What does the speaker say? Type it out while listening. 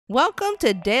Welcome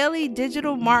to Daily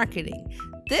Digital Marketing.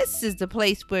 This is the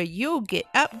place where you'll get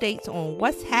updates on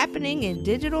what's happening in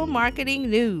digital marketing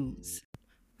news.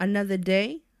 Another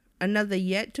day, another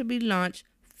yet to be launched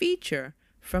feature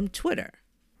from Twitter.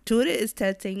 Twitter is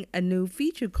testing a new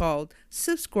feature called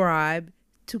Subscribe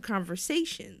to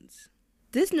Conversations.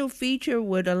 This new feature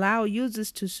would allow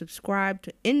users to subscribe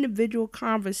to individual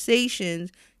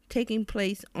conversations taking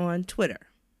place on Twitter.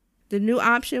 The new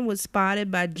option was spotted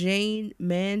by Jane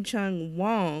Manchung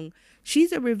Wong.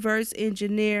 She's a reverse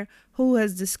engineer who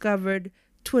has discovered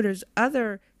Twitter's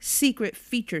other secret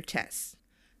feature tests.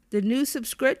 The new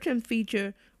subscription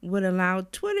feature would allow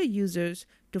Twitter users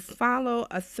to follow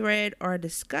a thread or a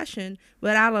discussion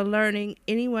without alerting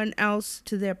anyone else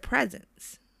to their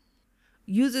presence.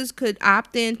 Users could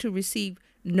opt in to receive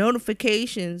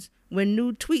notifications when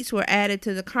new tweets were added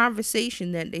to the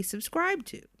conversation that they subscribed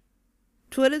to.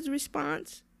 Twitter's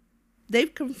response?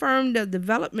 They've confirmed the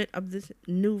development of this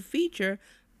new feature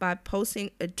by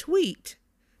posting a tweet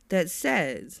that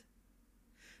says,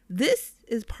 "This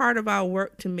is part of our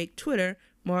work to make Twitter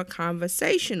more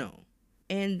conversational,"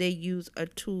 and they use a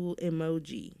tool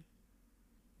emoji.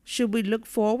 Should we look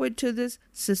forward to this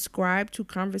subscribe to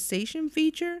conversation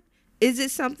feature? Is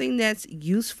it something that's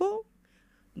useful?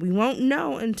 We won't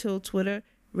know until Twitter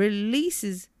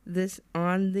releases this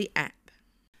on the app.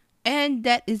 And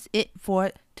that is it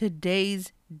for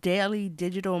today's Daily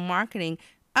Digital Marketing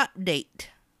Update.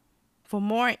 For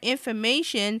more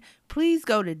information, please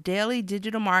go to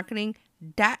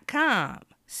dailydigitalmarketing.com.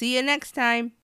 See you next time.